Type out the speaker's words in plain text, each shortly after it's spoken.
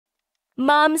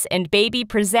Moms and Baby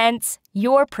presents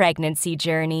Your Pregnancy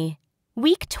Journey.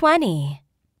 Week 20.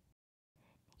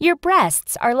 Your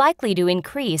breasts are likely to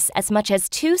increase as much as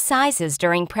 2 sizes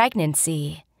during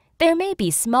pregnancy. There may be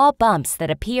small bumps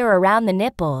that appear around the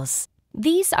nipples.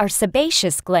 These are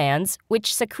sebaceous glands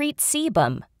which secrete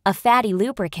sebum, a fatty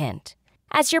lubricant.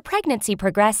 As your pregnancy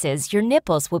progresses, your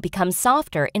nipples will become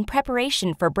softer in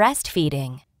preparation for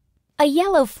breastfeeding. A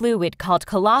yellow fluid called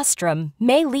colostrum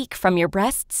may leak from your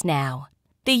breasts now.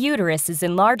 The uterus is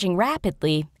enlarging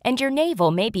rapidly, and your navel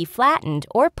may be flattened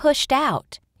or pushed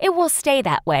out. It will stay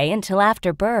that way until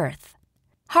after birth.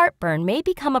 Heartburn may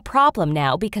become a problem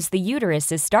now because the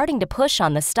uterus is starting to push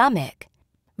on the stomach.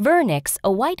 Vernix,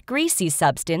 a white greasy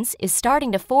substance, is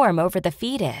starting to form over the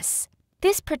fetus.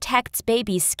 This protects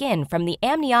baby's skin from the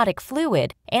amniotic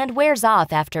fluid and wears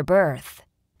off after birth.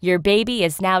 Your baby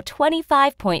is now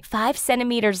 25.5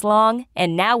 centimeters long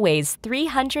and now weighs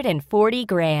 340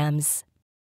 grams.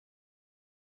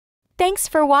 Thanks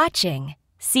for watching.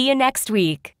 See you next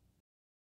week.